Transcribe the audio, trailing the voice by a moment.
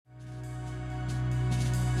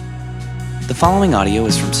The following audio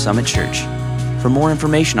is from Summit Church. For more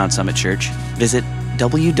information on Summit Church, visit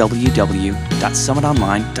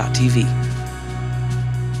www.summitonline.tv.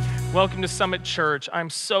 Welcome to Summit Church. I'm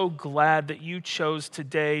so glad that you chose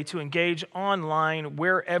today to engage online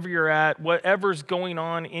wherever you're at, whatever's going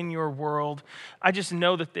on in your world. I just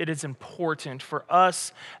know that it is important for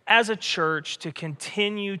us as a church to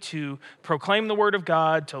continue to proclaim the Word of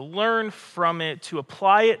God, to learn from it, to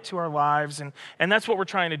apply it to our lives, and that's what we're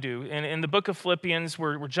trying to do. In the book of Philippians,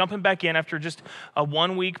 we're jumping back in after just a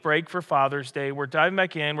 1-week break for Father's Day. We're diving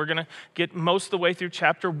back in. We're going to get most of the way through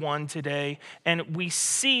chapter 1 today, and we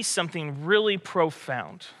see something really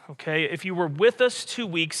profound, okay? If you were with us 2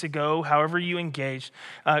 weeks ago, however you engaged,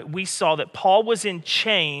 we saw that Paul was in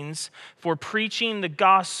chains for preaching the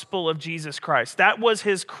gospel of Jesus Christ. That was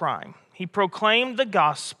his crime. He proclaimed the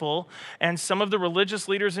gospel, and some of the religious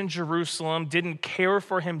leaders in Jerusalem didn't care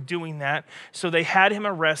for him doing that, so they had him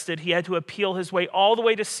arrested. He had to appeal his way all the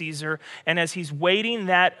way to Caesar, and as he's waiting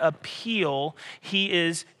that appeal, he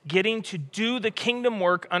is getting to do the kingdom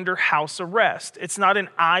work under house arrest. It's not an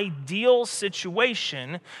ideal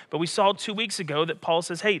situation, but we saw 2 weeks ago that Paul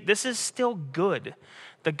says, hey, this is still good.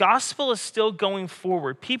 The gospel is still going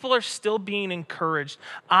forward. People are still being encouraged.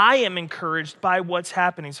 I am encouraged by what's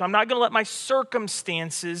happening. So I'm not going to let my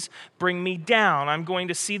circumstances bring me down. I'm going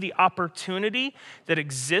to see the opportunity that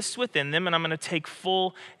exists within them, and I'm going to take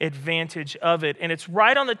full advantage of it. And it's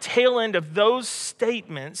right on the tail end of those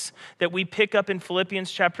statements that we pick up in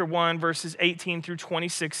Philippians chapter 1, verses 18 through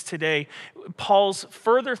 26 today. Paul's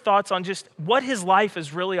further thoughts on just what his life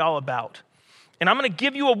is really all about. And I'm going to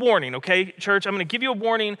give you a warning, okay, church? I'm going to give you a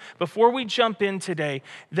warning before we jump in today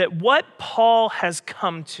that what Paul has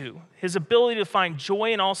come to, his ability to find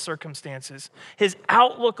joy in all circumstances, his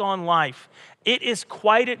outlook on life, it is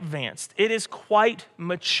quite advanced. It is quite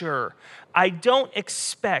mature. I don't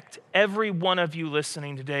expect every one of you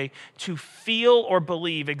listening today to feel or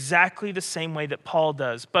believe exactly the same way that Paul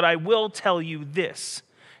does, but I will tell you this.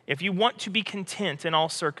 If you want to be content in all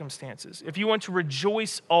circumstances, if you want to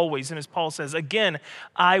rejoice always, and as Paul says, again,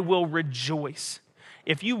 I will rejoice.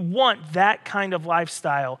 If you want that kind of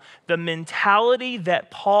lifestyle, the mentality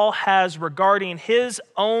that Paul has regarding his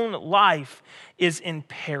own life is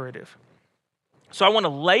imperative. So I want to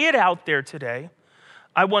lay it out there today.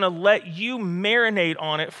 I want to let you marinate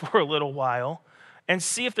on it for a little while and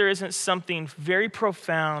see if there isn't something very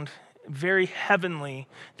profound, very heavenly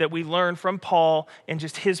that we learn from Paul and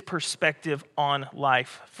just his perspective on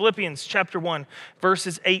life. Philippians chapter 1,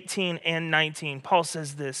 verses 18 and 19. Paul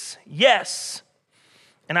says this, yes,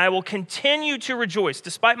 and I will continue to rejoice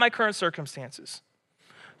despite my current circumstances.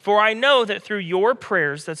 For I know that through your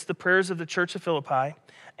prayers, that's the prayers of the church of Philippi,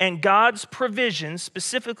 and God's provision,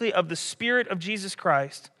 specifically of the Spirit of Jesus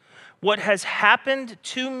Christ, what has happened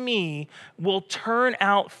to me will turn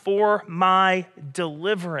out for my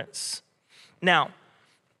deliverance. Now,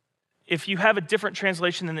 if you have a different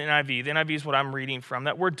translation than the NIV is what I'm reading from.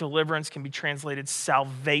 That word deliverance can be translated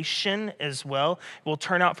salvation as well. It will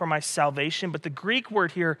turn out for my salvation. But the Greek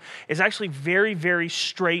word here is actually very, very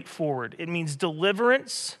straightforward. It means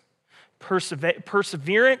deliverance,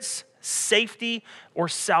 perseverance, safety, or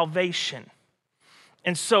salvation.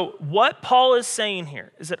 And so what Paul is saying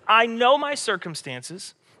here is that I know my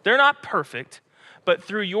circumstances. They're not perfect, but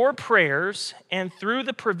through your prayers and through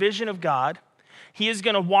the provision of God, he is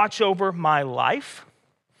going to watch over my life.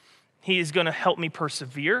 He is going to help me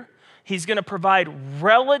persevere. He's going to provide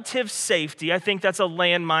relative safety. I think that's a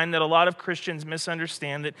landmine that a lot of Christians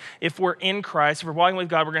misunderstand, that if we're in Christ, if we're walking with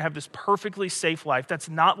God, we're going to have this perfectly safe life. That's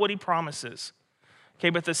not what he promises. Okay,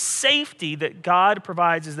 but the safety that God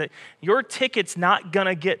provides is that your ticket's not going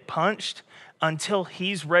to get punched until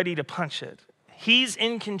he's ready to punch it. He's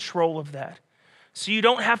in control of that. So you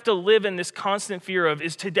don't have to live in this constant fear of,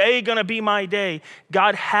 is today going to be my day?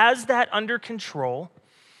 God has that under control,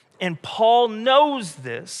 and Paul knows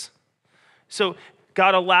this. So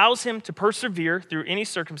God allows him to persevere through any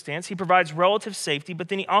circumstance. He provides relative safety, but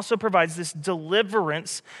then he also provides this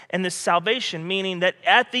deliverance and this salvation, meaning that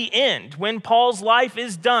at the end, when Paul's life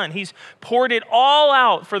is done, he's poured it all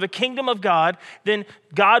out for the kingdom of God, then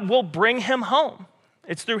God will bring him home.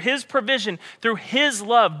 It's through his provision, through his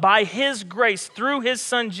love, by his grace, through his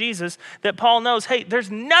son Jesus, that Paul knows, hey, there's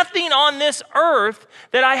nothing on this earth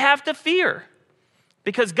that I have to fear,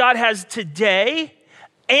 because God has today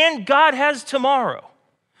and God has tomorrow.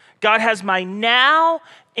 God has my now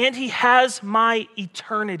and he has my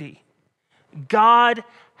eternity. God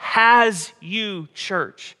has you,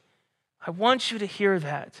 church. I want you to hear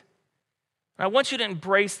that. I want you to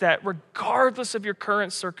embrace that regardless of your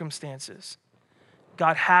current circumstances.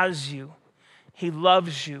 God has you. He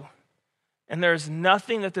loves you. And there's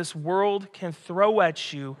nothing that this world can throw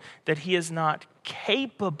at you that he is not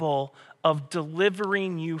capable of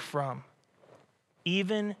delivering you from,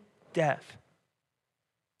 even death.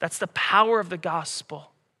 That's the power of the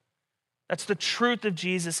gospel. That's the truth of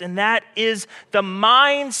Jesus, and that is the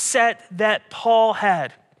mindset that Paul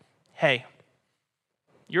had. Hey,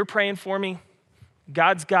 you're praying for me.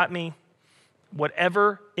 God's got me.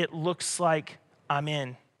 Whatever it looks like, I'm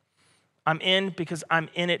in. I'm in because I'm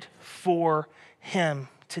in it for him.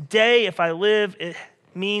 Today, if I live, it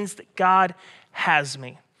means that God has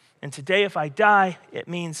me. And today, if I die, it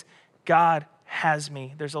means God has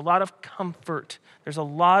me. There's a lot of comfort. There's a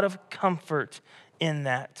lot of comfort in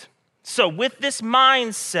that. So with this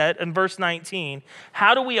mindset in verse 19,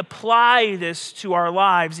 how do we apply this to our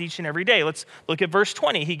lives each and every day? Let's look at verse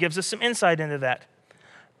 20. He gives us some insight into that.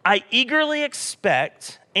 I eagerly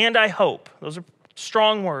expect and I hope, those are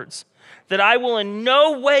strong words, that I will in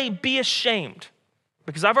no way be ashamed,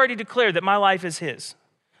 because I've already declared that my life is his.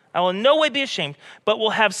 I will in no way be ashamed, but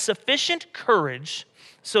will have sufficient courage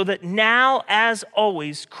so that now, as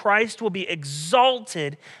always, Christ will be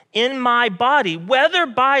exalted in my body, whether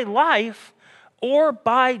by life or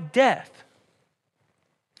by death.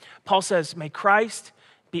 Paul says, may Christ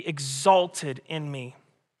be exalted in me.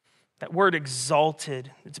 That word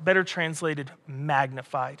exalted, it's better translated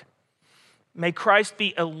magnified. May Christ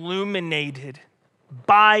be illuminated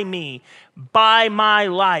by me, by my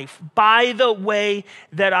life, by the way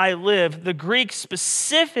that I live. The Greek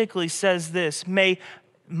specifically says this, may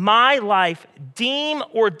my life deem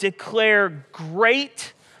or declare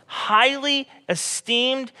great, highly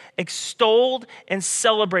esteemed, extolled, and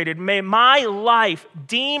celebrated. May my life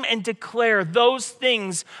deem and declare those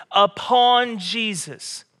things upon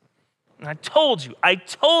Jesus. And I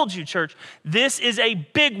told you, church, this is a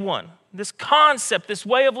big one. This concept, this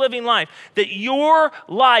way of living life, that your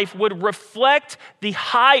life would reflect the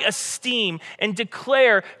high esteem and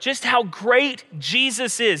declare just how great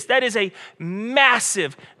Jesus is. That is a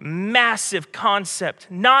massive, massive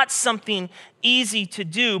concept. Not something easy to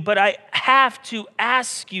do, but I have to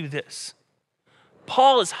ask you this.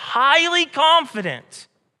 Paul is highly confident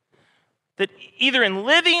that either in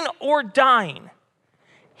living or dying,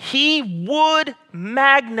 he would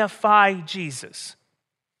magnify Jesus.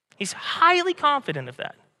 He's highly confident of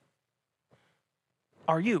that.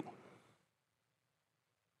 Are you?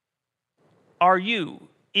 Are you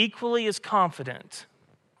equally as confident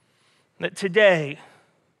that today,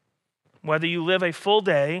 whether you live a full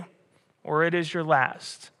day or it is your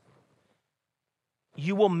last,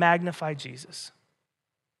 you will magnify Jesus?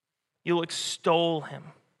 You'll extol him.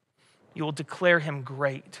 You will declare him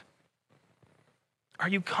great. Are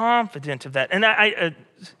you confident of that? And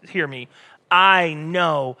hear me. I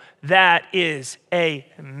know that is a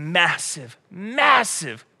massive,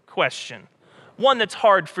 massive question. One that's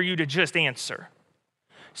hard for you to just answer.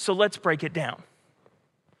 So let's break it down.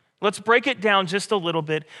 Let's break it down just a little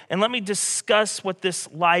bit, and let me discuss what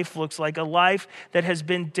this life looks like, a life that has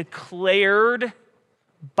been declared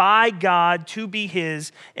by God to be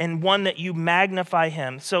his, and one that you magnify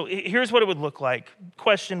him. So here's what it would look like.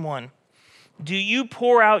 Question 1. Do you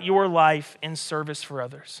pour out your life in service for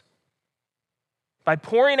others? By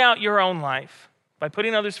pouring out your own life, by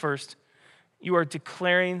putting others first, you are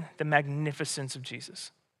declaring the magnificence of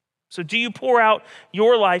Jesus. So do you pour out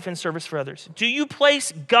your life in service for others? Do you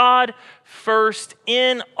place God first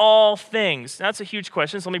in all things? That's a huge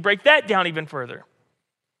question, so let me break that down even further.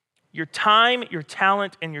 Your time, your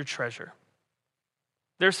talent, and your treasure.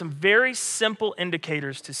 There's some very simple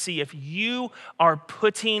indicators to see if you are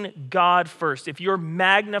putting God first, if you're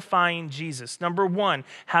magnifying Jesus. Number 1,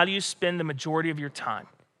 how do you spend the majority of your time?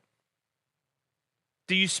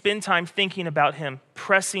 Do you spend time thinking about him,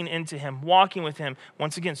 pressing into him, walking with him,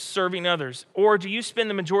 once again, serving others? Or do you spend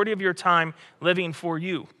the majority of your time living for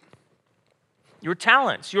you? Your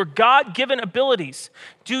talents, your God-given abilities.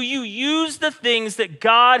 Do you use the things that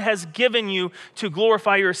God has given you to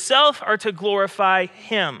glorify yourself or to glorify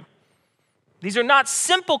him? These are not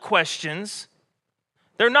simple questions.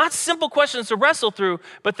 They're not simple questions to wrestle through,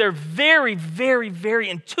 but they're very, very, very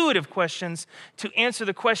intuitive questions to answer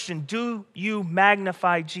the question, do you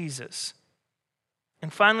magnify Jesus?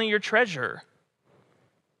 And finally, your treasure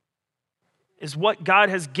is what God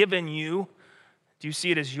has given you. Do you see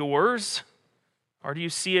it as yours? Or do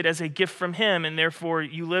you see it as a gift from him and therefore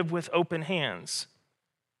you live with open hands?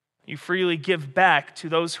 You freely give back to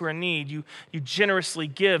those who are in need. You generously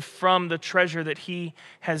give from the treasure that he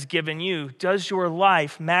has given you. Does your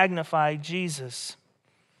life magnify Jesus?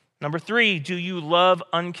 Number 3, do you love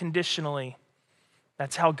unconditionally?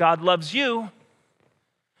 That's how God loves you.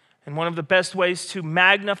 And one of the best ways to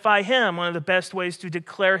magnify him, one of the best ways to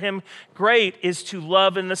declare him great is to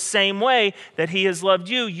love in the same way that he has loved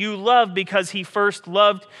you. You love because he first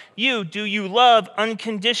loved you. Do you love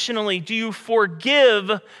unconditionally? Do you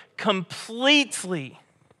forgive completely?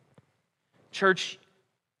 Church,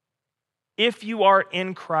 if you are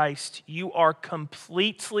in Christ, you are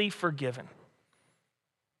completely forgiven.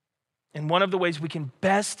 And one of the ways we can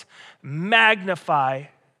best magnify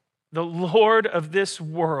the Lord of this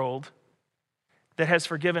world that has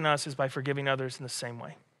forgiven us is by forgiving others in the same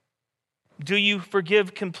way. Do you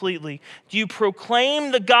forgive completely? Do you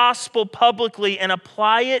proclaim the gospel publicly and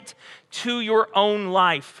apply it to your own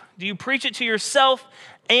life? Do you preach it to yourself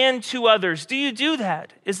and to others? Do you do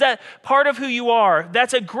that? Is that part of who you are?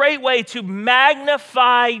 That's a great way to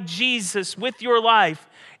magnify Jesus with your life,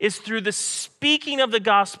 is through the speaking of the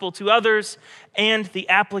gospel to others and the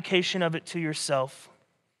application of it to yourself.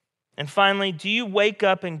 And finally, do you wake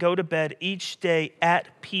up and go to bed each day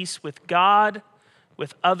at peace with God,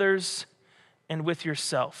 with others, and with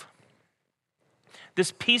yourself?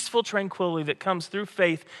 This peaceful tranquility that comes through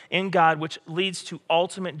faith in God, which leads to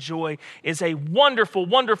ultimate joy, is a wonderful,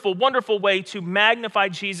 wonderful, wonderful way to magnify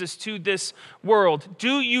Jesus to this world.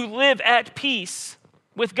 Do you live at peace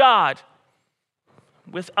with God,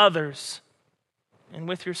 with others, and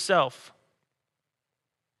with yourself?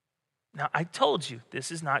 Now, I told you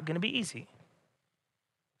this is not going to be easy.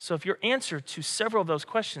 So if your answer to several of those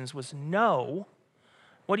questions was no,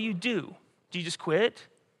 what do? Do you just quit?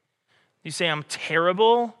 Do you say, I'm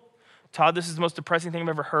terrible? Todd, this is the most depressing thing I've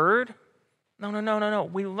ever heard? No.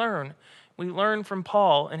 We learn. We learn from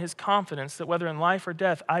Paul and his confidence that whether in life or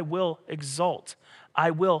death, I will exalt.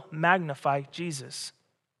 I will magnify Jesus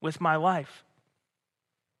with my life.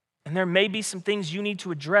 And there may be some things you need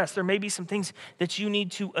to address. There may be some things that you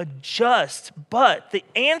need to adjust. But the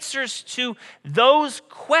answers to those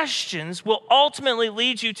questions will ultimately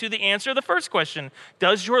lead you to the answer to the first question.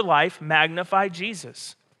 Does your life magnify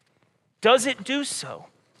Jesus? Does it do so?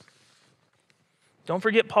 Don't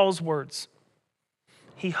forget Paul's words.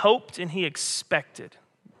 He hoped and he expected.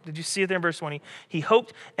 Did you see it there in verse 20? He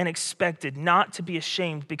hoped and expected not to be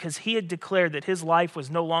ashamed because he had declared that his life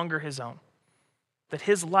was no longer his own, that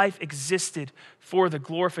his life existed for the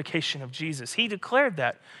glorification of Jesus. He declared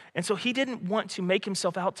that. And so he didn't want to make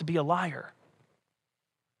himself out to be a liar.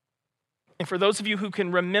 And for those of you who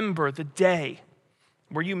can remember the day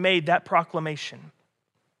where you made that proclamation,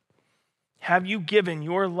 have you given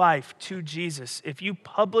your life to Jesus? If you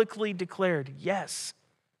publicly declared yes,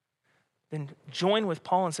 then join with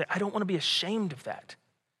Paul and say, I don't want to be ashamed of that.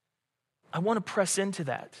 I want to press into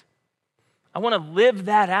that. I want to live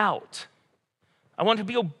that out. I want to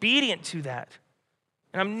be obedient to that.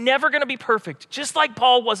 And I'm never going to be perfect, just like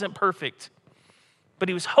Paul wasn't perfect. But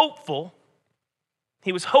he was hopeful.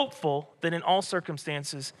 He was hopeful that in all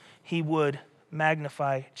circumstances, he would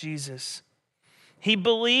magnify Jesus. He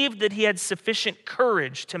believed that he had sufficient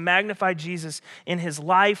courage to magnify Jesus in his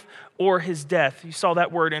life or his death. You saw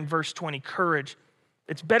that word in verse 20, courage.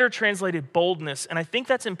 It's better translated boldness. And I think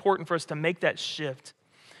that's important for us to make that shift,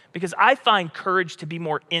 because I find courage to be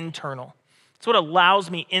more internal. It's what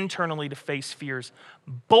allows me internally to face fears.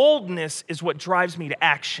 Boldness is what drives me to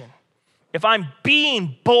action. If I'm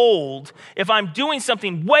being bold, if I'm doing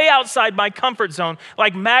something way outside my comfort zone,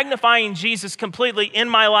 like magnifying Jesus completely in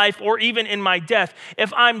my life or even in my death,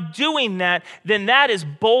 if I'm doing that, then that is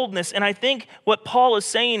boldness. And I think what Paul is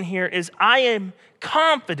saying here is I am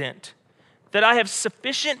confident that I have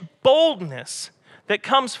sufficient boldness that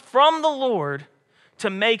comes from the Lord to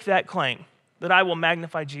make that claim, that I will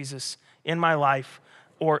magnify Jesus in my life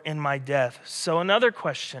or in my death. So another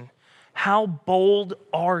question, how bold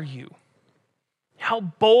are you? How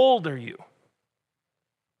bold are you?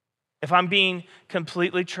 If I'm being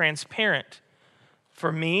completely transparent,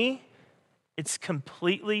 for me, it's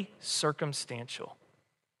completely circumstantial.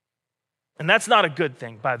 And that's not a good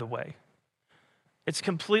thing, by the way. It's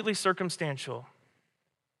completely circumstantial.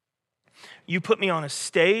 You put me on a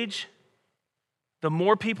stage, the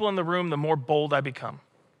more people in the room, the more bold I become.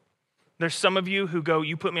 There's some of you who go,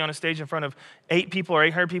 you put me on a stage in front of 8 people or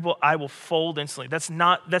 800 people, I will fold instantly. That's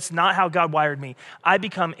not how God wired me. I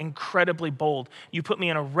become incredibly bold. You put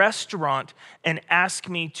me in a restaurant and ask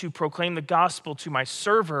me to proclaim the gospel to my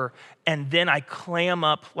server, and then I clam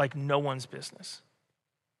up like no one's business.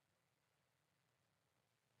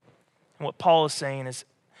 And what Paul is saying is,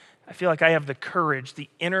 I feel like I have the courage, the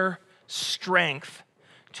inner strength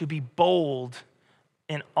to be bold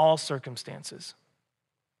in all circumstances.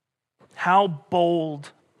 How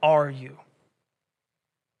bold are you?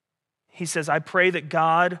 He says, I pray that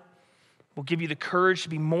God will give you the courage to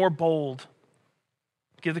be more bold,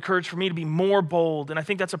 Give the courage for me to be more bold. And I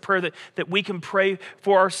think that's a prayer that we can pray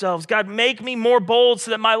for ourselves. God, make me more bold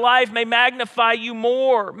so that my life may magnify you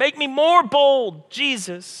more. Make me more bold,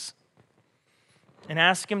 Jesus. And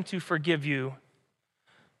ask him to forgive you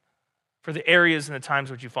for the areas and the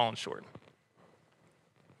times which you've fallen short.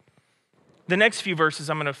 The next few verses,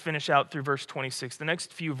 I'm going to finish out through verse 26. The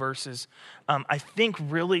next few verses, I think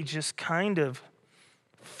really just kind of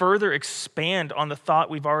further expand on the thought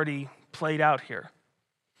we've already played out here.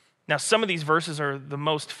 Now, some of these verses are the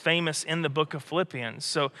most famous in the book of Philippians.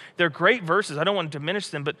 So they're great verses. I don't want to diminish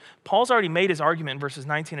them, but Paul's already made his argument in verses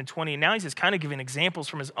 19 and 20, and now he's just kind of giving examples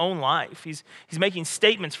from his own life. He's making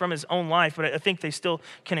statements from his own life, but I think they still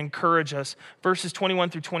can encourage us. Verses 21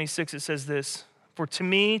 through 26, it says this, "For to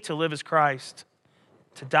me to live is Christ,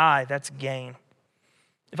 to die, that's gain.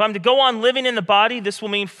 If I'm to go on living in the body, this will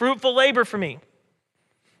mean fruitful labor for me.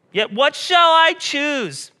 Yet what shall I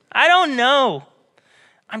choose? I don't know.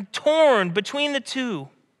 I'm torn between the two.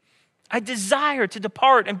 I desire to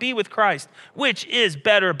depart and be with Christ, which is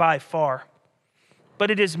better by far. But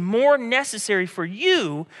it is more necessary for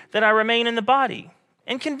you that I remain in the body.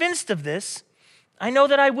 And convinced of this, I know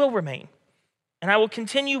that I will remain, and I will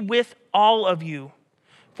continue with all of you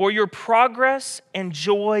for your progress and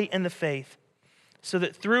joy in the faith, so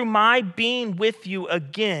that through my being with you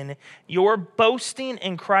again, your boasting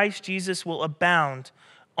in Christ Jesus will abound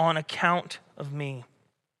on account of me."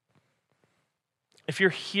 If you're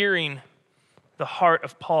hearing the heart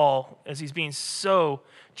of Paul as he's being so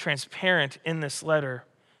transparent in this letter,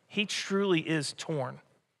 he truly is torn.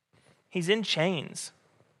 He's in chains.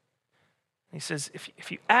 He says, if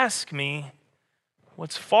you ask me,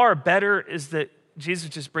 what's far better is that Jesus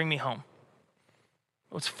just bring me home.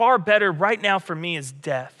 What's far better right now for me is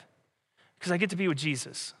death, because I get to be with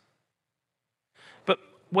Jesus. But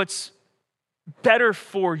what's better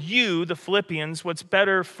for you, the Philippians, what's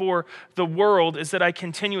better for the world is that I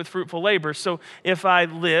continue with fruitful labor. So if I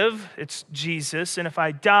live, it's Jesus, and if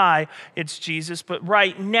I die, it's Jesus. But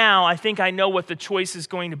right now, I think I know what the choice is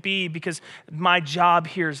going to be, because my job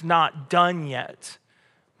here is not done yet.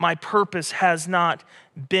 My purpose has not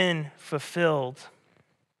been fulfilled.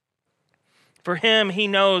 For him, he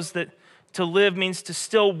knows that to live means to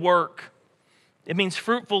still work. It means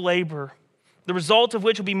fruitful labor, the result of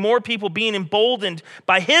which will be more people being emboldened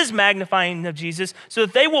by his magnifying of Jesus, so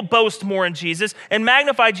that they will boast more in Jesus and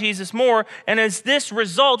magnify Jesus more. And as this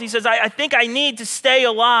result, he says, I think I need to stay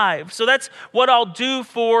alive. So that's what I'll do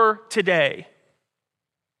for today.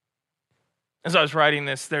 As I was writing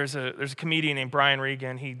this, there's a comedian named Brian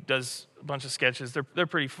Regan. He does a bunch of sketches. They're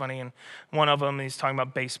pretty funny. And one of them, he's talking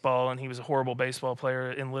about baseball, and he was a horrible baseball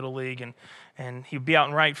player in Little League. And he'd be out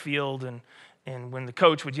in right field, and when the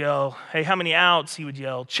coach would yell, "Hey, how many outs?" he would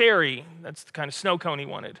yell, "Cherry." That's the kind of snow cone he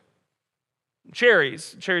wanted.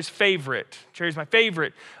 Cherry's favorite. Cherry's my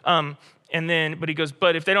favorite. But he goes,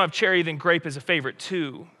 "But if they don't have cherry, then grape is a favorite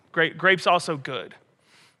too. Grape's also good."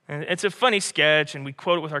 And it's a funny sketch, and we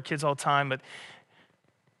quote it with our kids all the time, but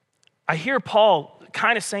I hear Paul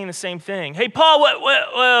kind of saying the same thing. Hey, Paul,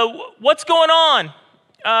 what's going on?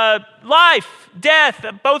 Life, death,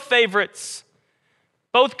 both favorites,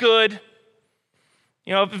 both good.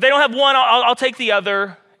 You know, if they don't have one, I'll take the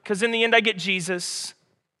other, because in the end I get Jesus.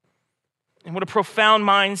 And what a profound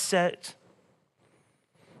mindset.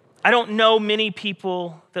 I don't know many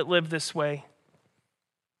people that live this way.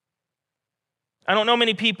 I don't know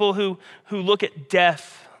many people who look at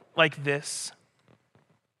death like this.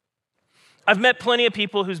 I've met plenty of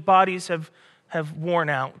people whose bodies have worn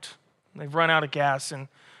out. They've run out of gas, and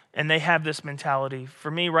they have this mentality. For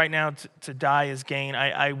me right now, to die is gain.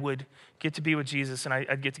 I would get to be with Jesus, and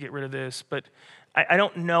I'd get to get rid of this. But I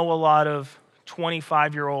don't know a lot of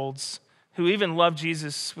 25-year-olds who even love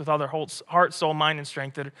Jesus with all their whole heart, soul, mind, and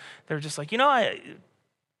strength, that they're just like,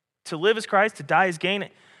 to live is Christ, to die is gain.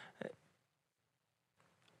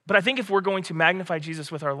 But I think if we're going to magnify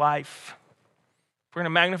Jesus with our life, if we're going to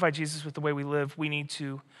magnify Jesus with the way we live, we need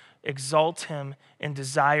to exalt him and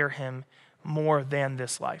desire him more than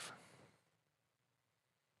this life.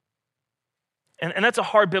 And that's a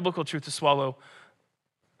hard biblical truth to swallow.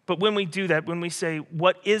 But when we do that, when we say,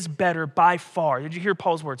 what is better by far? Did you hear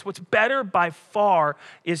Paul's words? What's better by far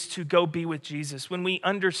is to go be with Jesus. When we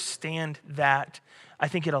understand that, I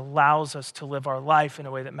think it allows us to live our life in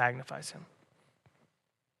a way that magnifies him.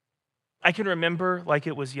 I can remember like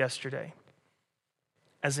it was yesterday,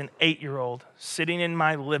 as an 8-year-old sitting in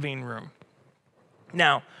my living room.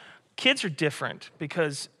 Now, kids are different,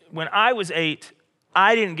 because when I was 8,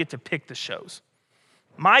 I didn't get to pick the shows.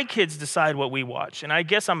 My kids decide what we watch, and I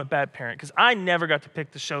guess I'm a bad parent, because I never got to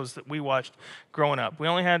pick the shows that we watched growing up. We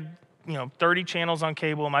only had 30 channels on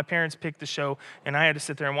cable, and my parents picked the show, and I had to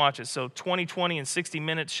sit there and watch it. So 20/20 and 60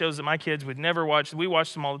 Minutes, shows that my kids would never watch. We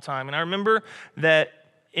watched them all the time. And I remember that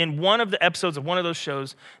in one of the episodes of one of those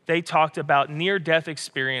shows, they talked about near-death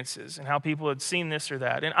experiences and how people had seen this or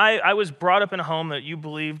that. And I was brought up in a home that you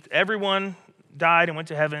believed everyone died and went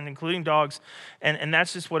to heaven, including dogs, and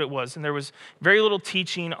that's just what it was. And there was very little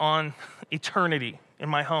teaching on eternity in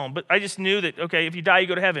my home. But I just knew that, okay, if you die, you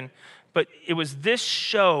go to heaven. But it was this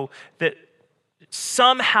show that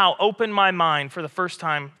somehow opened my mind for the first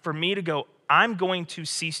time for me to go, I'm going to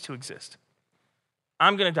cease to exist.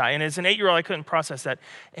 I'm going to die. And as an 8-year-old, I couldn't process that.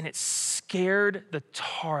 And it scared the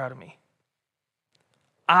tar out of me.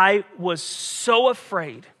 I was so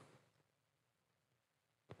afraid.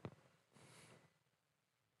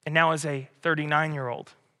 And now as a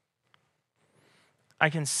 39-year-old, I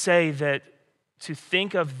can say that to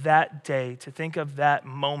think of that day, to think of that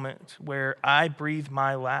moment where I breathe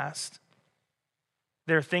my last,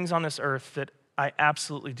 there are things on this earth that I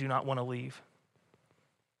absolutely do not want to leave.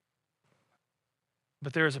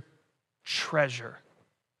 But there is a treasure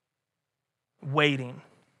waiting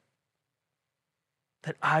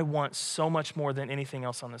that I want so much more than anything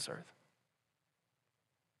else on this earth.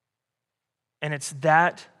 And it's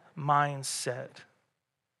that mindset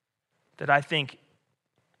that I think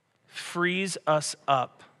frees us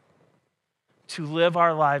up to live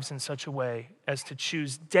our lives in such a way as to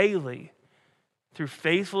choose daily, through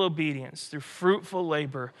faithful obedience, through fruitful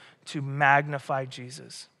labor, to magnify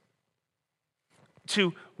Jesus.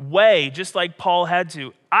 To weigh, just like Paul had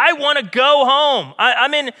to. I want to go home.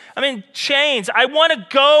 I'm in chains. I want to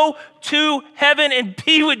go to heaven and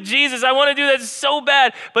be with Jesus. I want to do that so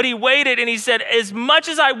bad. But he waited and he said, as much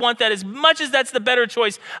as I want that, as much as that's the better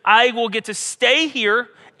choice, I will get to stay here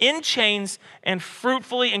in chains and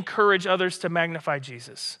fruitfully encourage others to magnify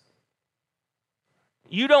Jesus.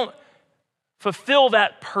 You don't fulfill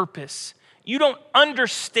that purpose. You don't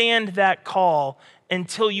understand that call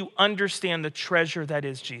until you understand the treasure that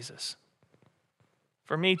is Jesus.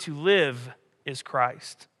 For me, to live is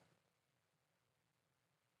Christ.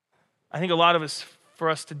 I think a lot of us, for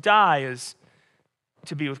us to die is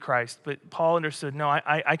to be with Christ. But Paul understood, no,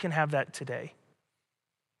 I can have that today.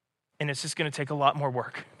 And it's just going to take a lot more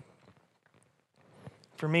work.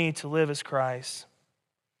 For me, to live is Christ.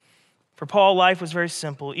 For Paul, life was very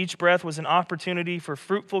simple. Each breath was an opportunity for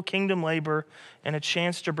fruitful kingdom labor and a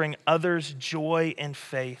chance to bring others joy and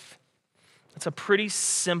faith. It's a pretty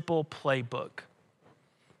simple playbook.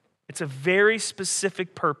 It's a very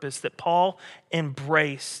specific purpose that Paul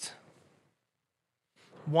embraced.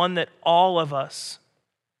 One that all of us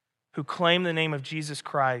who claim the name of Jesus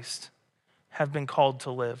Christ have been called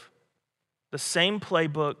to live. The same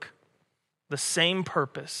playbook, the same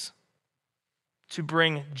purpose, to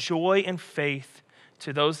bring joy and faith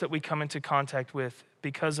to those that we come into contact with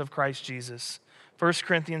because of Christ Jesus. 1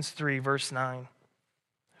 Corinthians 3, verse 9.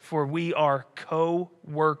 For we are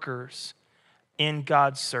co-workers in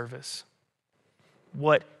God's service.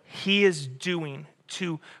 What he is doing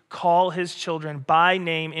to call his children by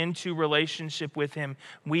name into relationship with him,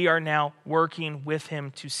 we are now working with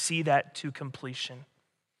him to see that to completion.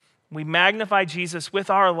 We magnify Jesus with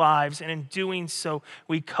our lives, and in doing so,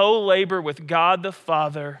 we co-labor with God the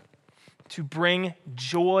Father to bring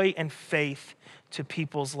joy and faith to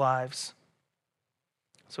people's lives.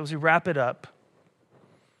 So as we wrap it up,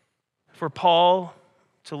 for Paul,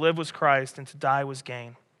 to live was Christ and to die was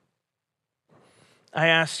gain. I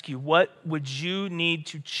ask you, what would you need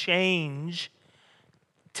to change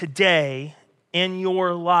today in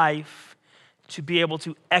your life to be able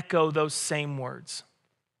to echo those same words?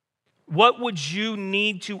 What would you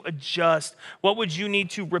need to adjust? What would you need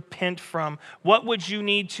to repent from? What would you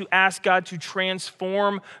need to ask God to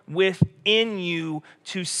transform within you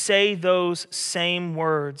to say those same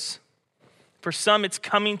words? For some, it's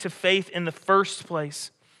coming to faith in the first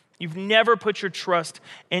place. You've never put your trust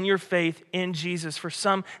and your faith in Jesus. For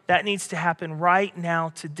some, that needs to happen right now,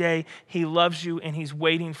 today. He loves you and he's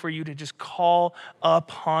waiting for you to just call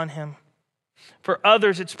upon him. For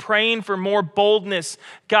others, it's praying for more boldness.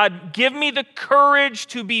 God, give me the courage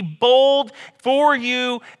to be bold for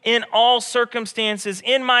you in all circumstances,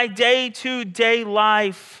 in my day-to-day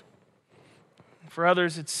life. For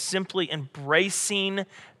others, it's simply embracing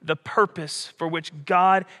the purpose for which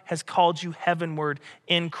God has called you heavenward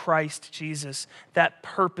in Christ Jesus. That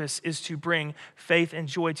purpose is to bring faith and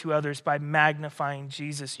joy to others by magnifying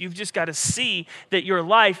Jesus. You've just got to see that your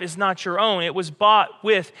life is not your own. It was bought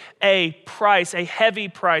with a price, a heavy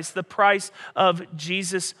price, the price of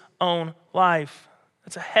Jesus' own life.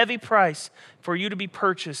 That's a heavy price for you to be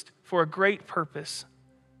purchased for a great purpose.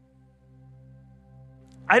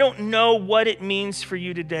 I don't know what it means for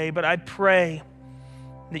you today, but I pray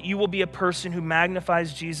that you will be a person who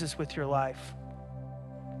magnifies Jesus with your life.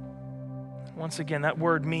 Once again, that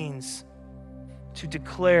word means to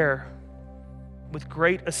declare with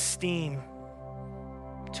great esteem,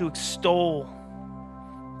 to extol,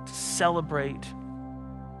 to celebrate.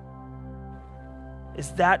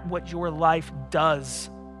 Is that what your life does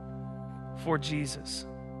for Jesus?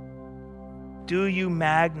 Do you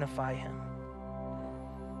magnify him?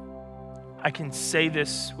 I can say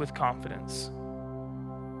this with confidence.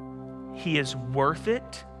 He is worth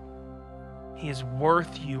it. He is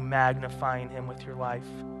worth you magnifying him with your life.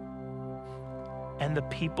 And the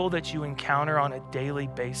people that you encounter on a daily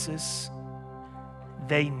basis,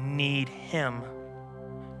 they need him.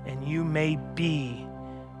 And you may be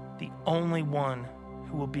the only one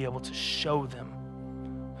who will be able to show them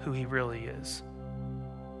who he really is.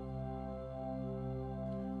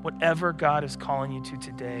 Whatever God is calling you to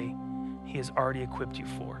today, he has already equipped you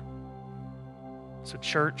for. So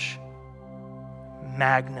church,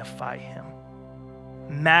 magnify him.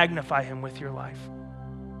 Magnify him with your life.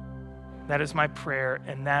 That is my prayer,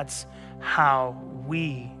 and that's how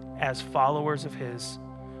we, as followers of his,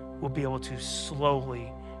 will be able to slowly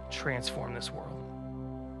transform this world.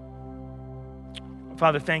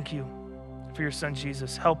 Father, thank you for your son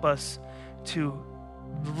Jesus. Help us to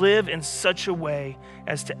live in such a way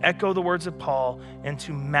as to echo the words of Paul and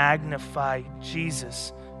to magnify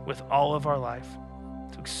Jesus with all of our life,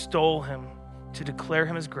 to extol him, to declare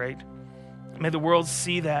him as great. May the world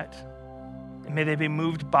see that, and may they be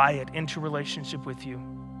moved by it into relationship with you.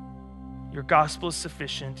 Your gospel is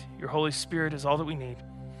sufficient. Your Holy Spirit is all that we need.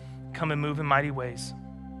 Come and move in mighty ways.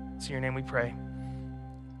 It's in your name we pray.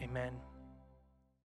 Amen.